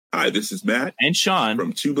Hi, this is Matt and Sean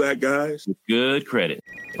from Two Black Guys with Good Credit.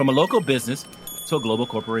 From a local business to a global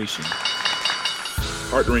corporation,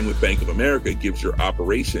 partnering with Bank of America gives your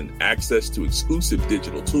operation access to exclusive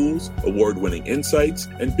digital tools, award-winning insights,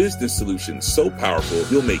 and business solutions so powerful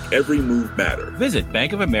you'll make every move matter. Visit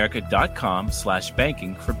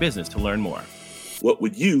bankofamerica.com/banking for business to learn more. What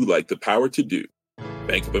would you like the power to do?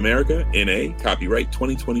 Bank of America, N.A., copyright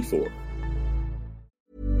 2024.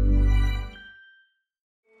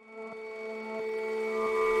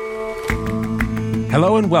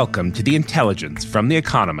 Hello and welcome to The Intelligence from The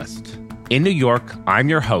Economist. In New York, I'm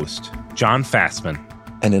your host, John Fassman.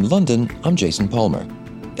 And in London, I'm Jason Palmer.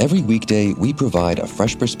 Every weekday, we provide a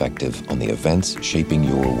fresh perspective on the events shaping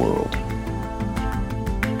your world.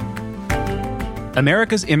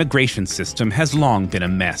 America's immigration system has long been a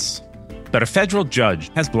mess. But a federal judge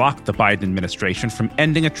has blocked the Biden administration from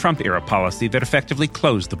ending a Trump-era policy that effectively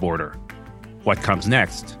closed the border. What comes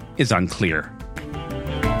next is unclear.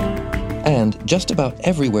 And just about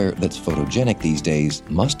everywhere that's photogenic these days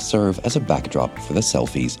must serve as a backdrop for the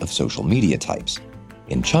selfies of social media types.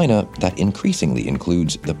 In China, that increasingly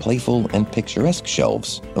includes the playful and picturesque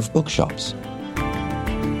shelves of bookshops.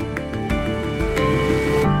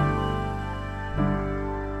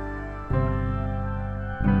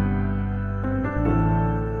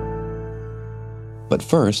 But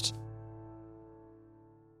first,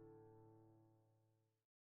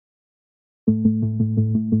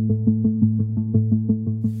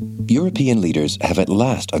 European leaders have at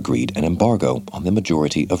last agreed an embargo on the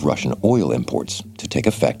majority of Russian oil imports to take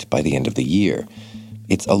effect by the end of the year.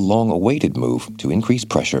 It's a long-awaited move to increase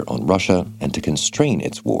pressure on Russia and to constrain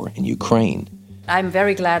its war in Ukraine. I'm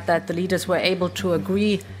very glad that the leaders were able to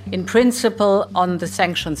agree in principle on the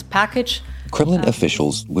sanctions package. Kremlin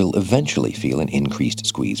officials will eventually feel an increased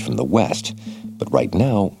squeeze from the West. But right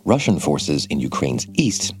now, Russian forces in Ukraine's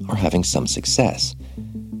east are having some success.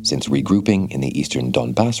 Since regrouping in the eastern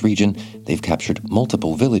Donbass region, they've captured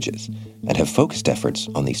multiple villages and have focused efforts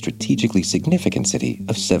on the strategically significant city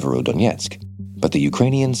of Severodonetsk. But the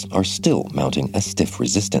Ukrainians are still mounting a stiff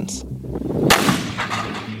resistance.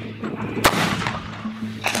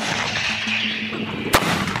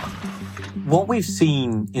 What we've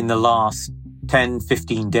seen in the last 10,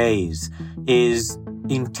 15 days is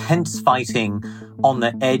intense fighting on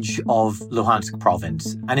the edge of Luhansk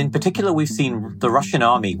province. And in particular, we've seen the Russian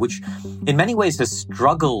army, which in many ways has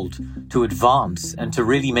struggled to advance and to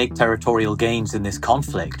really make territorial gains in this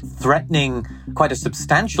conflict, threatening quite a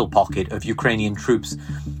substantial pocket of Ukrainian troops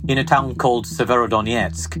in a town called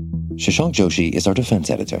Severodonetsk. Shashank Joshi is our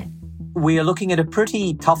defense editor. We are looking at a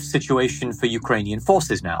pretty tough situation for Ukrainian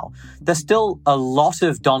forces now. There's still a lot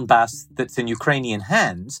of Donbass that's in Ukrainian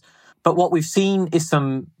hands, but what we've seen is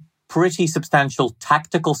some pretty substantial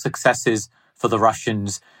tactical successes for the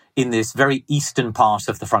Russians in this very eastern part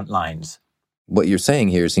of the front lines. What you're saying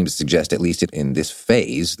here seems to suggest, at least in this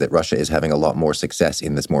phase, that Russia is having a lot more success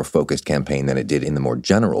in this more focused campaign than it did in the more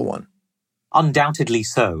general one. Undoubtedly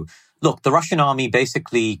so. Look, the Russian army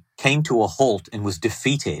basically came to a halt and was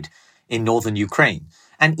defeated in northern Ukraine.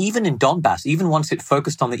 And even in Donbass, even once it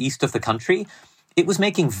focused on the east of the country, it was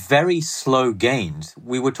making very slow gains.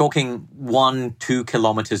 We were talking 1-2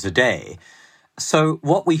 kilometers a day. So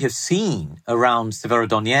what we have seen around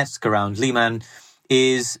Severodonetsk, around Liman,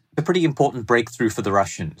 is a pretty important breakthrough for the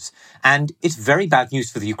Russians. And it's very bad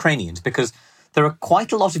news for the Ukrainians because there are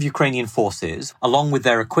quite a lot of Ukrainian forces, along with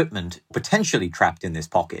their equipment, potentially trapped in this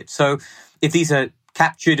pocket. So if these are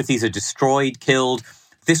captured, if these are destroyed, killed,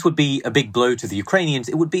 this would be a big blow to the Ukrainians.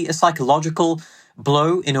 It would be a psychological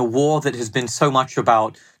blow in a war that has been so much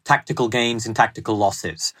about tactical gains and tactical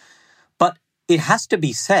losses. But it has to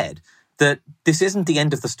be said that this isn't the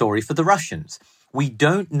end of the story for the Russians. We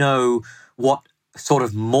don't know what sort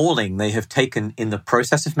of mauling they have taken in the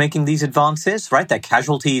process of making these advances, right? Their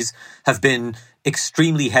casualties have been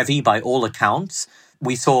extremely heavy by all accounts.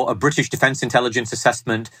 We saw a British Defense Intelligence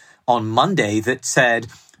assessment on Monday that said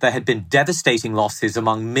there had been devastating losses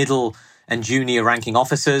among middle and junior ranking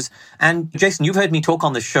officers. And Jason, you've heard me talk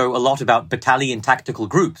on the show a lot about battalion tactical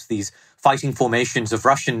groups, these fighting formations of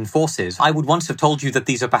Russian forces. I would once have told you that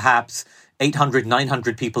these are perhaps 800,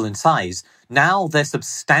 900 people in size. Now they're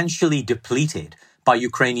substantially depleted by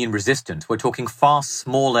Ukrainian resistance. We're talking far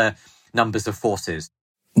smaller numbers of forces.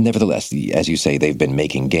 Nevertheless, as you say, they've been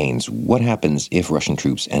making gains. What happens if Russian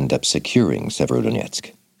troops end up securing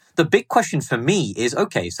Severodonetsk? The big question for me is,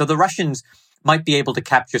 okay, so the Russians might be able to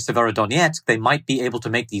capture Severodonetsk. They might be able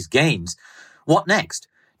to make these gains. What next?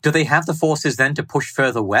 Do they have the forces then to push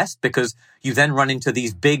further west? Because you then run into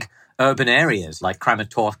these big urban areas like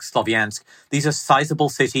Kramatorsk, Sloviansk. These are sizable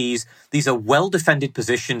cities. These are well-defended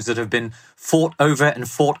positions that have been fought over and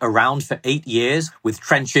fought around for 8 years with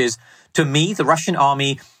trenches. To me, the Russian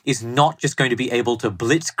army is not just going to be able to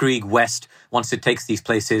blitzkrieg west once it takes these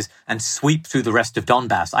places and sweep through the rest of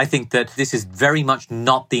Donbass. I think that this is very much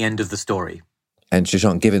not the end of the story. And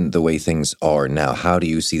Shashank, given the way things are now, how do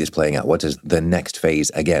you see this playing out? What does the next phase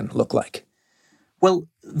again look like? Well,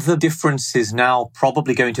 the difference is now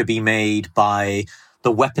probably going to be made by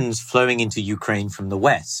the weapons flowing into Ukraine from the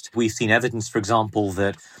West. We've seen evidence, for example,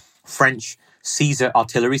 that French Caesar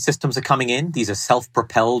artillery systems are coming in. These are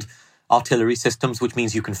self-propelled artillery systems, which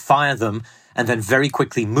means you can fire them and then very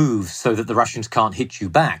quickly move so that the Russians can't hit you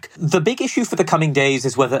back. The big issue for the coming days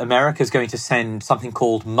is whether America is going to send something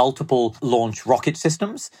called multiple launch rocket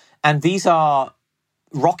systems. And these are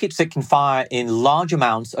rockets that can fire in large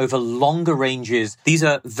amounts over longer ranges. These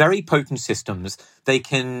are very potent systems. They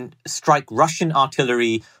can strike Russian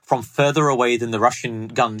artillery from further away than the Russian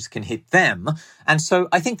guns can hit them. And so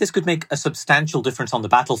I think this could make a substantial difference on the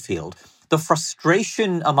battlefield. The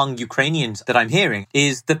frustration among Ukrainians that I'm hearing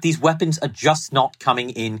is that these weapons are just not coming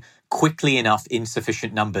in quickly enough in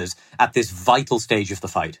sufficient numbers at this vital stage of the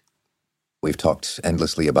fight. We've talked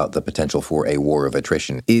endlessly about the potential for a war of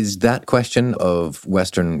attrition. Is that question of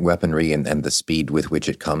Western weaponry and the speed with which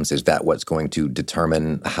it comes, is that what's going to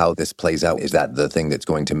determine how this plays out? Is that the thing that's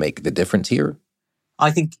going to make the difference here? I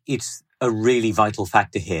think it's a really vital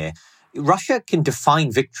factor here. Russia can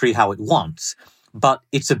define victory how it wants, but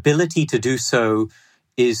its ability to do so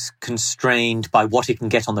is constrained by what it can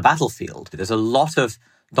get on the battlefield. There's a lot of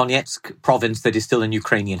Donetsk province that is still in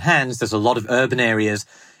Ukrainian hands. There's a lot of urban areas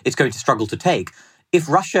it's going to struggle to take. If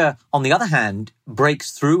Russia, on the other hand,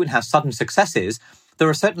 breaks through and has sudden successes, there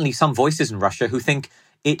are certainly some voices in Russia who think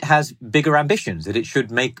it has bigger ambitions, that it should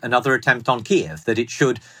make another attempt on Kiev, that it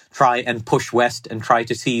should try and push west and try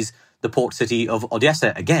to seize the port city of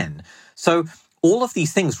Odessa again. So all of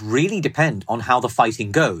these things really depend on how the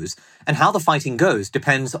fighting goes, and how the fighting goes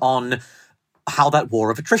depends on how that war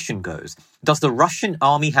of attrition goes. Does the Russian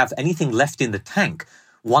army have anything left in the tank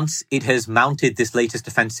once it has mounted this latest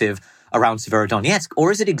offensive around Severodonetsk,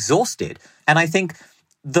 or is it exhausted? And I think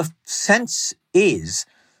the sense is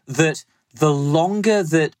that the longer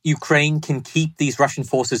that Ukraine can keep these Russian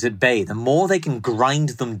forces at bay, the more they can grind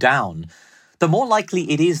them down, the more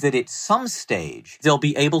likely it is that at some stage they'll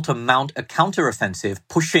be able to mount a counteroffensive,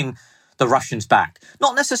 pushing the Russians back.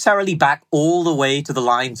 Not necessarily back all the way to the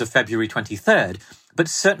lines of February 23rd, but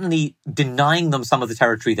certainly denying them some of the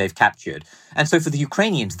territory they've captured. And so for the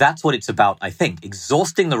Ukrainians, that's what it's about, I think.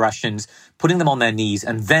 Exhausting the Russians, putting them on their knees,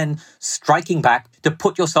 and then striking back to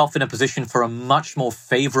put yourself in a position for a much more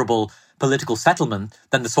favorable political settlement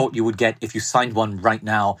than the sort you would get if you signed one right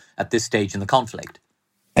now at this stage in the conflict.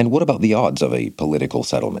 And what about the odds of a political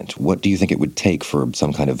settlement? What do you think it would take for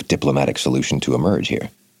some kind of diplomatic solution to emerge here?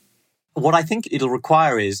 What I think it'll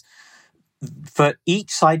require is for each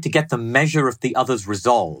side to get the measure of the other's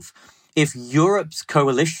resolve. If Europe's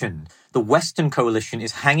coalition, the Western coalition,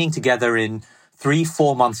 is hanging together in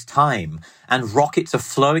 3-4 months' time and rockets are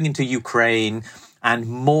flowing into Ukraine and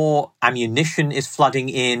more ammunition is flooding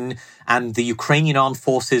in and the Ukrainian armed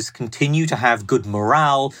forces continue to have good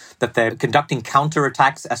morale, that they're conducting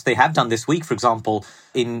counterattacks as they have done this week, for example,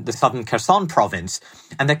 in the southern Kherson province,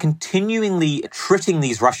 and they're continually attriting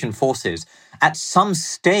these Russian forces, at some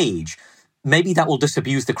stage, maybe that will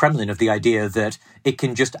disabuse the Kremlin of the idea that it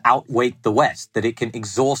can just outweight the West, that it can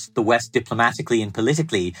exhaust the West diplomatically and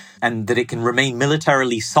politically, and that it can remain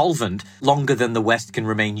militarily solvent longer than the West can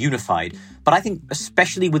remain unified. But I think,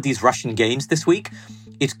 especially with these Russian gains this week,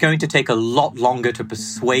 it's going to take a lot longer to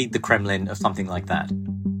persuade the Kremlin of something like that.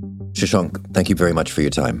 Shashank, thank you very much for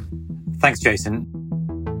your time. Thanks, Jason.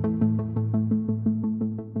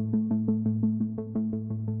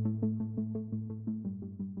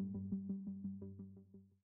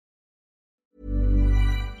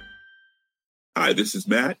 Hi, this is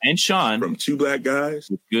Matt And Sean from Two Black Guys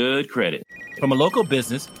with good credit. From a local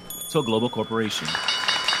business to a global corporation.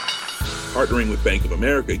 Partnering with Bank of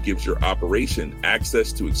America gives your operation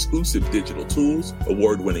access to exclusive digital tools,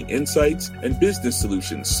 award-winning insights, and business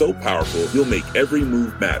solutions so powerful you'll make every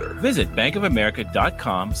move matter. Visit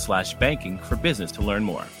bankofamerica.com/banking for business to learn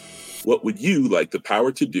more. What would you like the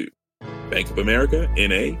power to do? Bank of America,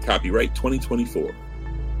 N.A., copyright 2024.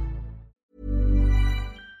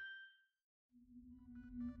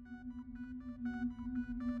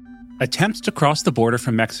 Attempts to cross the border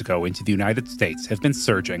from Mexico into the United States have been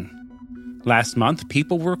surging. Last month,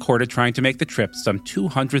 people were recorded trying to make the trip some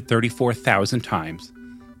 234,000 times,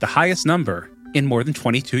 the highest number in more than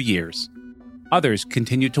 22 years. Others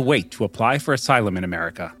continued to wait to apply for asylum in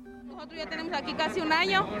America. Nosotros ya tenemos aquí casi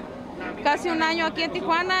un año aquí en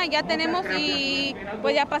Tijuana, ya tenemos y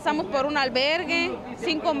pues ya pasamos por un albergue,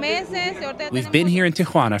 5 meses. We've been here in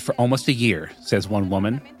Tijuana for almost a year, says one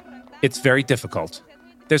woman. It's very difficult.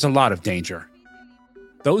 There's a lot of danger.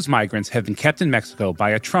 Those migrants have been kept in Mexico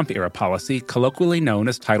by a Trump-era policy colloquially known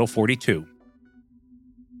as Title 42.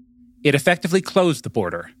 It effectively closed the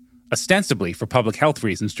border, ostensibly for public health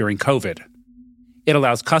reasons during COVID. It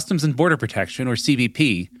allows Customs and Border Protection, or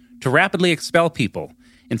CBP, to rapidly expel people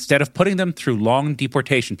instead of putting them through long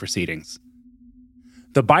deportation proceedings.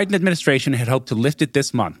 The Biden administration had hoped to lift it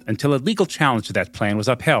this month until a legal challenge to that plan was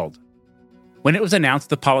upheld. When it was announced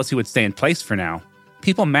the policy would stay in place for now,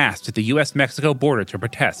 people massed at the U.S.-Mexico border to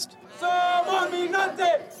protest,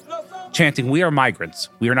 chanting, "We are migrants,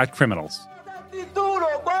 we are not criminals."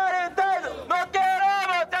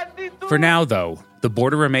 For now, though, the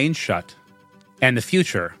border remains shut, and the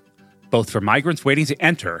future, both for migrants waiting to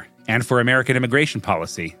enter and for American immigration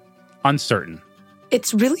policy, uncertain.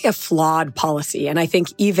 It's really a flawed policy, and I think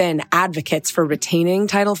even advocates for retaining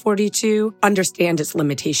Title 42 understand its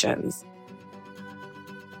limitations.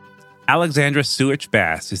 Alexandra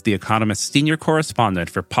Suich-Bass is The Economist's senior correspondent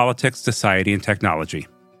for politics, society, and technology.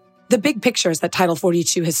 The big picture is that Title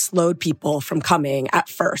 42 has slowed people from coming at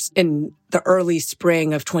first. In the early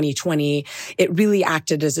spring of 2020, it really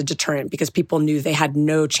acted as a deterrent because people knew they had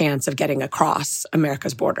no chance of getting across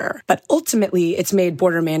America's border. But ultimately, it's made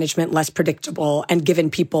border management less predictable and given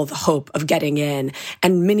people the hope of getting in.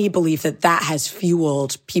 And many believe that that has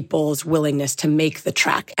fueled people's willingness to make the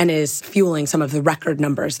trek and is fueling some of the record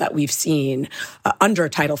numbers that we've seen under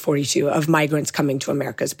Title 42 of migrants coming to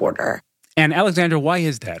America's border. And Alexandra, why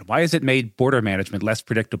is that? Why has it made border management less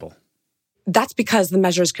predictable? That's because the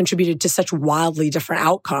measures contributed to such wildly different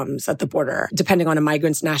outcomes at the border, depending on a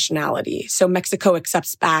migrant's nationality. So Mexico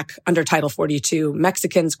accepts back under Title 42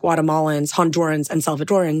 Mexicans, Guatemalans, Hondurans, and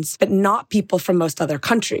Salvadorans, but not people from most other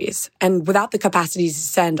countries. And without the capacity to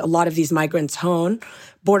send a lot of these migrants home,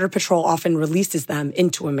 Border Patrol often releases them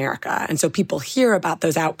into America. And so people hear about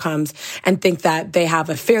those outcomes and think that they have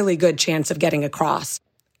a fairly good chance of getting across.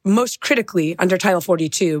 Most critically, under Title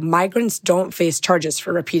 42, migrants don't face charges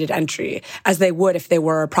for repeated entry, as they would if they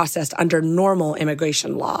were processed under normal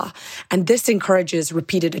immigration law. And this encourages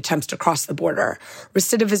repeated attempts to cross the border.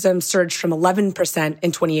 Recidivism surged from 11%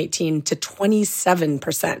 in 2018 to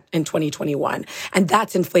 27% in 2021. And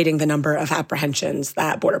that's inflating the number of apprehensions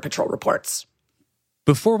that Border Patrol reports.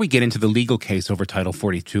 Before we get into the legal case over Title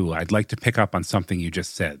 42, I'd like to pick up on something you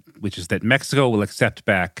just said, which is that Mexico will accept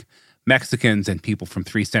back Mexicans and people from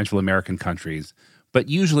 3 Central American countries, but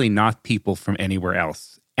usually not people from anywhere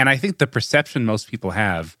else. And I think the perception most people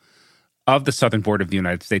have of the southern border of the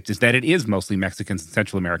United States is that it is mostly Mexicans and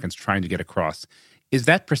Central Americans trying to get across. Is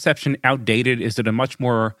that perception outdated? Is it a much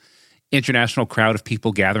more international crowd of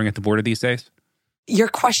people gathering at the border these days? Your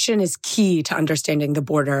question is key to understanding the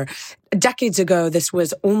border. Decades ago, this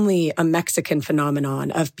was only a Mexican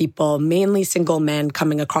phenomenon of people, mainly single men,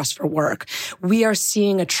 coming across for work. We are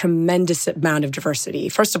seeing a tremendous amount of diversity.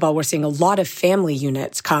 First of all, we're seeing a lot of family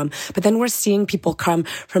units come, but then we're seeing people come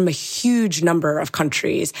from a huge number of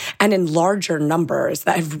countries and in larger numbers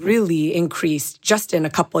that have really increased just in a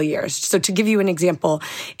couple of years. So to give you an example,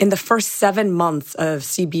 in the first 7 months of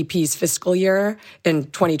CBP's fiscal year in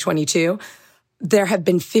 2022, there have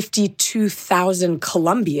been 52,000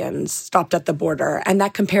 Colombians stopped at the border, and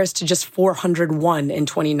that compares to just 401 in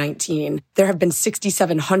 2019. There have been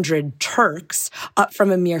 6,700 Turks, up from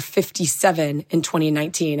a mere 57 in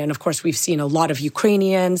 2019. And of course, we've seen a lot of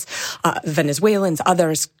Ukrainians, Venezuelans,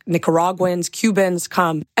 others, Nicaraguans, Cubans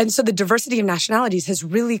come. And so the diversity of nationalities has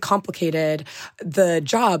really complicated the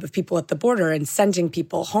job of people at the border and sending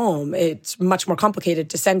people home. It's much more complicated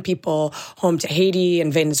to send people home to Haiti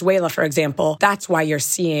and Venezuela, for example. That's why you're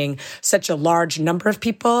seeing such a large number of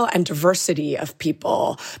people and diversity of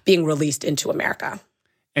people being released into America.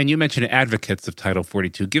 And you mentioned advocates of Title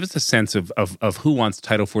 42. Give us a sense of who wants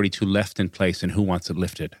Title 42 left in place and who wants it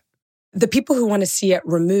lifted. The people who want to see it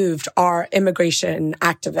removed are immigration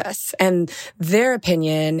activists. And their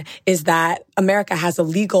opinion is that America has a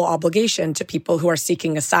legal obligation to people who are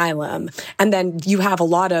seeking asylum. And then you have a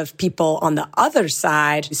lot of people on the other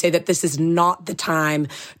side who say that this is not the time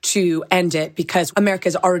to end it because America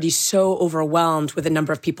is already so overwhelmed with the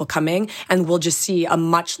number of people coming, and we'll just see a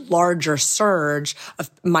much larger surge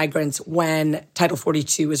of migrants when Title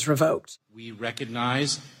 42 is revoked. We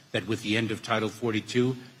recognize that with the end of Title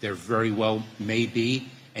 42, there very well may be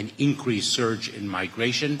an increased surge in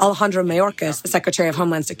migration. Alejandro Mayorkas, the Secretary of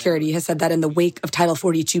Homeland Security, has said that in the wake of Title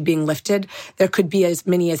 42 being lifted, there could be as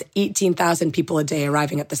many as 18,000 people a day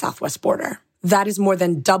arriving at the southwest border. That is more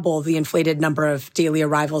than double the inflated number of daily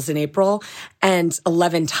arrivals in April and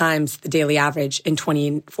 11 times the daily average in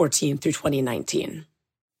 2014 through 2019.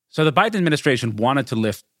 So the Biden administration wanted to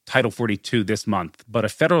lift Title 42 this month, but a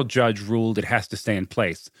federal judge ruled it has to stay in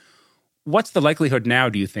place. What's the likelihood now,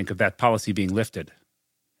 do you think, of that policy being lifted?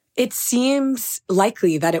 It seems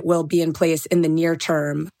likely that it will be in place in the near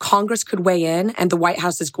term. Congress could weigh in, and the White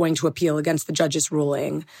House is going to appeal against the judge's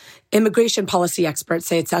ruling. Immigration policy experts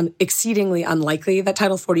say it's exceedingly unlikely that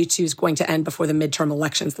Title 42 is going to end before the midterm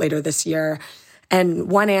elections later this year.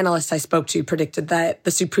 And one analyst I spoke to predicted that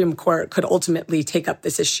the Supreme Court could ultimately take up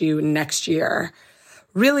this issue next year.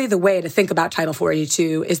 Really, the way to think about Title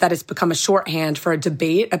 42 is that it's become a shorthand for a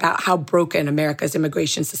debate about how broken America's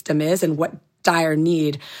immigration system is and what dire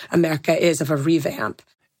need America is of a revamp.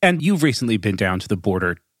 And you've recently been down to the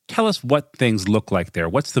border. Tell us what things look like there.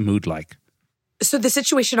 What's the mood like? So the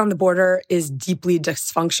situation on the border is deeply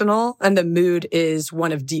dysfunctional, and the mood is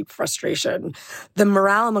one of deep frustration. The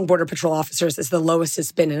morale among Border Patrol officers is the lowest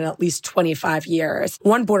it's been in at least 25 years.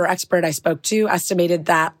 One border expert I spoke to estimated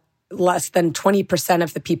that less than 20%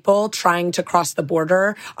 of the people trying to cross the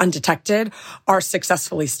border undetected are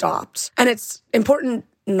successfully stopped. And it's important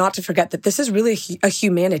not to forget that this is really a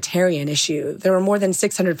humanitarian issue. There were more than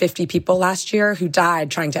 650 people last year who died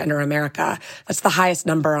trying to enter America. That's the highest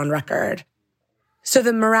number on record. So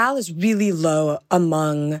the morale is really low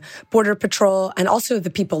among Border Patrol and also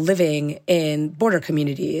the people living in border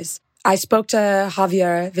communities. I spoke to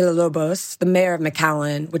Javier Villalobos, the mayor of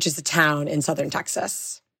McAllen, which is a town in southern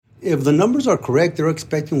Texas. If the numbers are correct, they're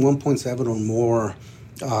expecting 1.7 or more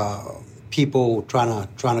people trying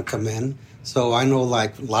to come in. So I know,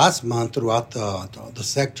 like last month, throughout the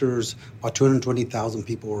sectors, about 220,000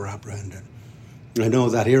 people were apprehended. I know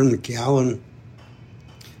that here in McAllen,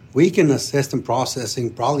 we can assist in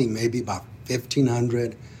processing probably maybe about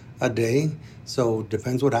 1,500 a day. So it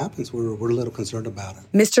depends what happens. We're a little concerned about it.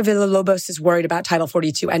 Mr. Villalobos is worried about Title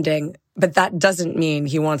 42 ending, but that doesn't mean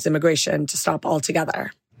he wants immigration to stop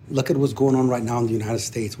altogether. Look at what's going on right now in the United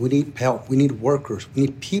States. We need help. We need workers. We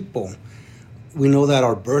need people. We know that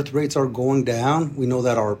our birth rates are going down. We know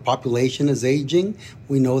that our population is aging.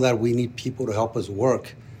 We know that we need people to help us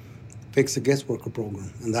work. Fix the guest worker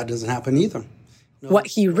program. And that doesn't happen either. No. What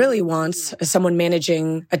he really wants, as someone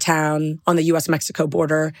managing a town on the U.S.-Mexico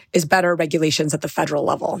border, is better regulations at the federal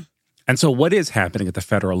level. And so what is happening at the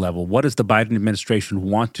federal level? What does the Biden administration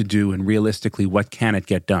want to do, and realistically, what can it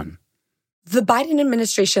get done? The Biden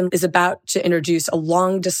administration is about to introduce a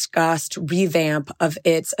long-discussed revamp of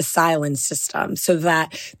its asylum system so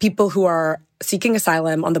that people who are seeking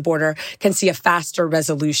asylum on the border can see a faster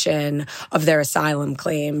resolution of their asylum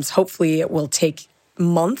claims. Hopefully, it will take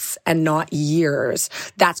months and not years.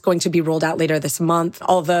 That's going to be rolled out later this month,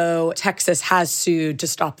 although Texas has sued to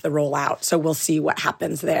stop the rollout. So we'll see what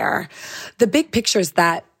happens there. The big picture is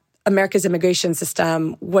that America's immigration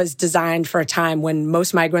system was designed for a time when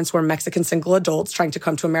most migrants were Mexican single adults trying to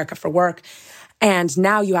come to America for work. And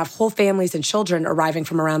now you have whole families and children arriving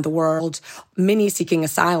from around the world, many seeking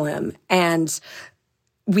asylum. And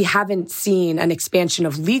we haven't seen an expansion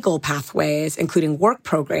of legal pathways, including work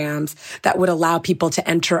programs, that would allow people to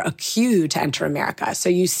enter a queue to enter America. So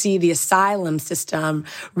you see the asylum system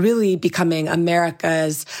really becoming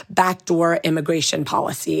America's backdoor immigration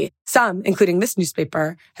policy. Some, including this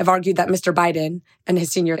newspaper, have argued that Mr. Biden and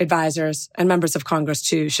his senior advisors and members of Congress,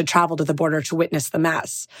 too, should travel to the border to witness the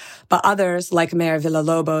mess. But others, like Mayor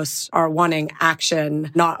Villalobos, are wanting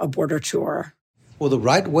action, not a border tour. Well, the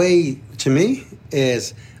right way, to me,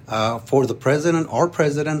 is for the president,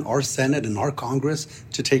 our Senate, and our Congress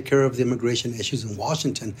to take care of the immigration issues in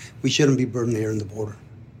Washington. We shouldn't be burdened here in the border.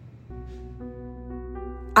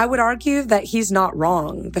 I would argue that he's not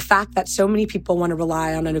wrong. The fact that so many people want to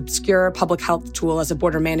rely on an obscure public health tool as a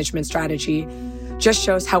border management strategy just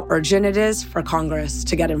shows how urgent it is for Congress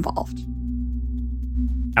to get involved.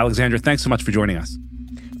 Alexandra, thanks so much for joining us.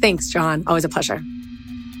 Thanks, John. Always a pleasure.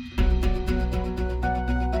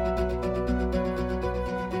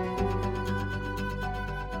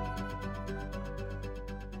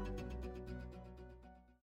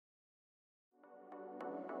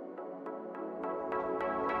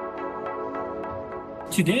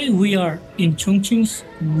 Today, we are in Chongqing's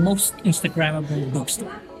most Instagrammable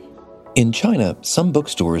bookstore. In China, some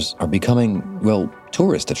bookstores are becoming, well,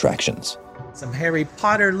 tourist attractions. Some Harry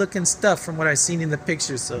Potter-looking stuff from what I've seen in the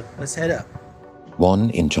pictures, so let's head up. One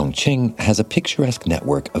in Chongqing has a picturesque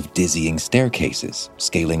network of dizzying staircases,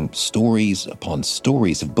 scaling stories upon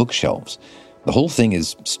stories of bookshelves. The whole thing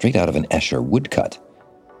is straight out of an Escher woodcut.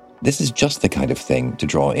 This is just the kind of thing to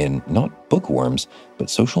draw in not bookworms, but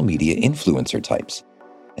social media influencer types.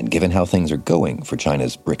 And given how things are going for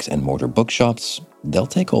China's bricks-and-mortar bookshops, they'll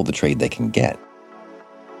take all the trade they can get.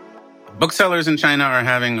 Booksellers in China are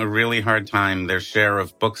having a really hard time. Their share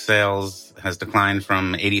of book sales has declined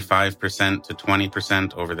from 85% to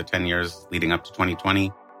 20% over the 10 years leading up to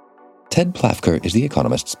 2020. Ted Plafker is The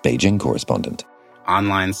Economist's Beijing correspondent.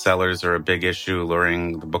 Online sellers are a big issue,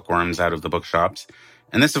 luring the bookworms out of the bookshops.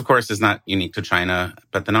 And this, of course, is not unique to China,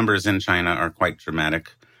 but the numbers in China are quite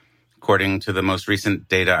dramatic. According to the most recent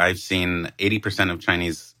data I've seen, 80% of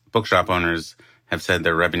Chinese bookshop owners have said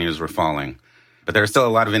their revenues were falling. But there are still a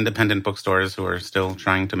lot of independent bookstores who are still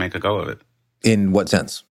trying to make a go of it. In what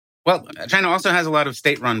sense? Well, China also has a lot of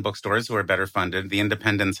state-run bookstores who are better funded. The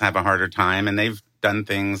independents have a harder time, and they've done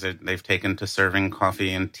things that they've taken to serving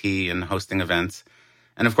coffee and tea and hosting events.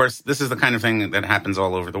 And of course, this is the kind of thing that happens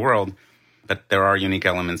all over the world. But there are unique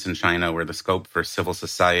elements in China where the scope for civil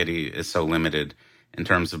society is so limited in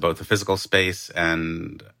terms of both the physical space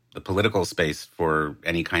and the political space for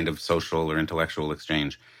any kind of social or intellectual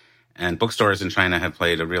exchange. And bookstores in China have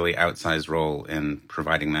played a really outsized role in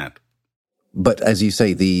providing that. But as you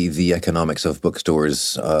say, the economics of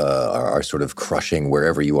bookstores are sort of crushing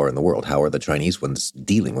wherever you are in the world. How are the Chinese ones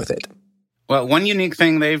dealing with it? Well, one unique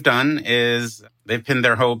thing they've done is they've pinned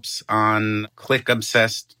their hopes on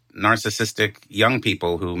click-obsessed, narcissistic young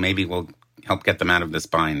people who maybe will help get them out of this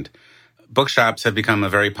bind. Bookshops have become a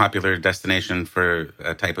very popular destination for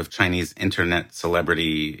a type of Chinese internet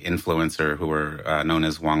celebrity influencer who are known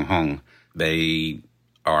as Wang Hong. They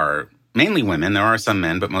are mainly women. There are some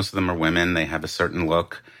men, but most of them are women. They have a certain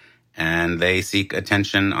look, and they seek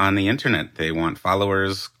attention on the internet. They want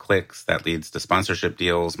followers, clicks. That leads to sponsorship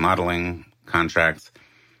deals, modeling, contracts.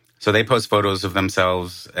 So they post photos of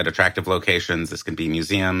themselves at attractive locations. This can be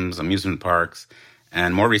museums, amusement parks,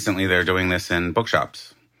 and more recently, they're doing this in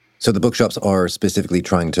bookshops. So the bookshops are specifically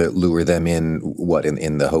trying to lure them in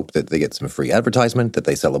the hope that they get some free advertisement, that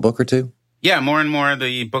they sell a book or two? Yeah, more and more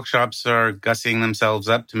the bookshops are gussying themselves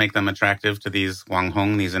up to make them attractive to these Wang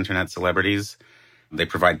Hong, these internet celebrities. They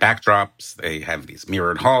provide backdrops, they have these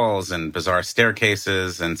mirrored halls and bizarre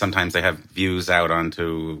staircases, and sometimes they have views out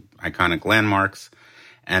onto iconic landmarks.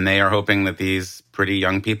 And they are hoping that these pretty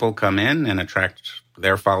young people come in and attract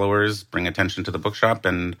their followers, bring attention to the bookshop,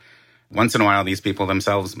 and once in a while, these people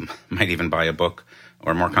themselves might even buy a book,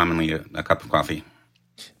 or more commonly, a cup of coffee.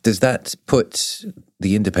 Does that put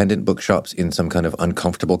the independent bookshops in some kind of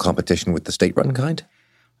uncomfortable competition with the state-run kind?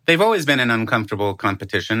 They've always been in uncomfortable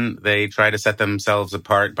competition. They try to set themselves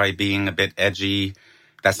apart by being a bit edgy.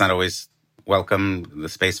 That's not always welcome. The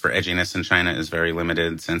space for edginess in China is very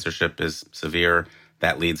limited. Censorship is severe.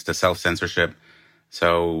 That leads to self-censorship.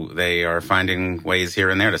 So they are finding ways here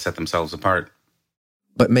and there to set themselves apart.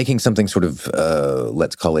 But making something sort of,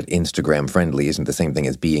 let's call it Instagram-friendly, isn't the same thing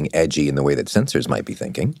as being edgy in the way that censors might be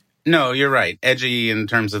thinking. No, you're right. Edgy in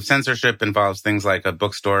terms of censorship involves things like a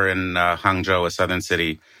bookstore in Hangzhou, a southern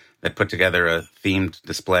city, that put together a themed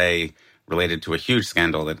display related to a huge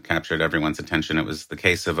scandal that captured everyone's attention. It was the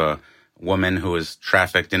case of a woman who was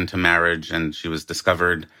trafficked into marriage, and she was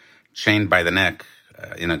discovered chained by the neck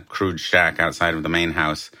in a crude shack outside of the main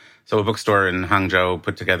house. So a bookstore in Hangzhou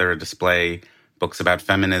put together a display, books about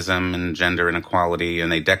feminism and gender inequality,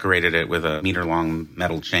 and they decorated it with a meter-long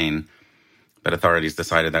metal chain. But authorities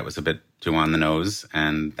decided that was a bit too on the nose,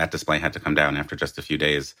 and that display had to come down after just a few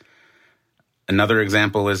days. Another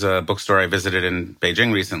example is a bookstore I visited in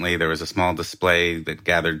Beijing recently. There was a small display that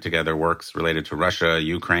gathered together works related to Russia,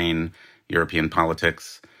 Ukraine, European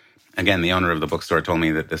politics. Again, the owner of the bookstore told me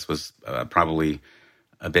that this was probably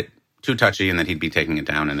a bit too touchy and that he'd be taking it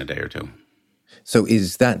down in a day or two. So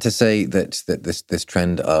is that to say that this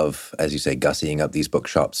trend of, as you say, gussying up these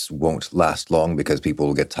bookshops won't last long because people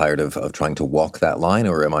will get tired of trying to walk that line?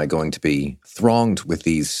 Or am I going to be thronged with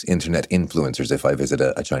these internet influencers if I visit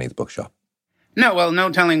a Chinese bookshop? No, well, no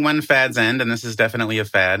telling when fads end, and this is definitely a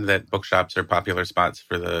fad that bookshops are popular spots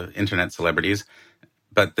for the internet celebrities.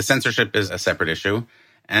 But the censorship is a separate issue.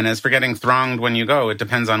 And as for getting thronged when you go, it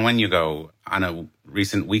depends on when you go. On a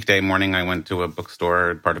recent weekday morning, I went to a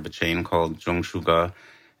bookstore, part of a chain called Zhongshuge,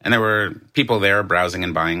 and there were people there browsing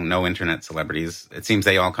and buying, no internet celebrities. It seems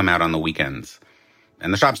they all come out on the weekends.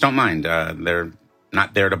 And the shops don't mind. They're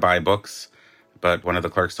not there to buy books, but one of the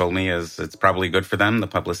clerks told me is it's probably good for them. The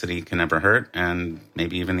publicity can never hurt, and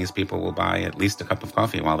maybe even these people will buy at least a cup of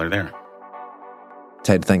coffee while they're there.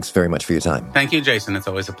 Ted, thanks very much for your time. Thank you, Jason. It's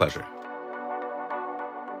always a pleasure.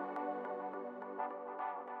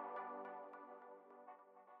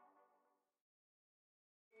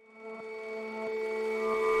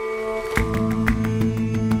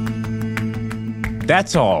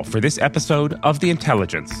 That's all for this episode of The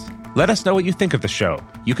Intelligence. Let us know what you think of the show.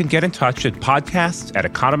 You can get in touch at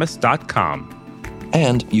podcasts@economist.com.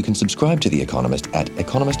 And you can subscribe to The Economist at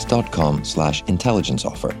economist.com/intelligence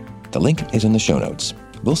offer. The link is in the show notes.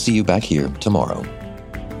 We'll see you back here tomorrow.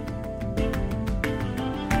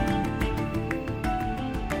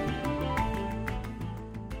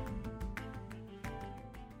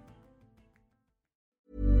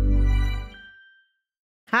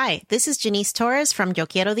 Hi, this is Janice Torres from Yo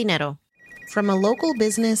Quiero Dinero. From a local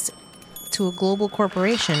business to a global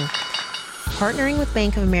corporation, partnering with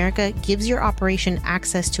Bank of America gives your operation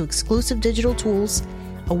access to exclusive digital tools,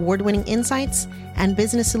 award-winning insights, and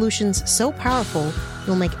business solutions so powerful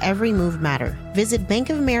you'll make every move matter. Visit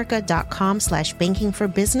bankofamerica.com/banking for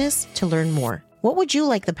business to learn more. What would you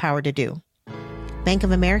like the power to do? Bank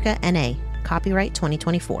of America, N.A. Copyright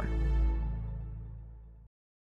 2024.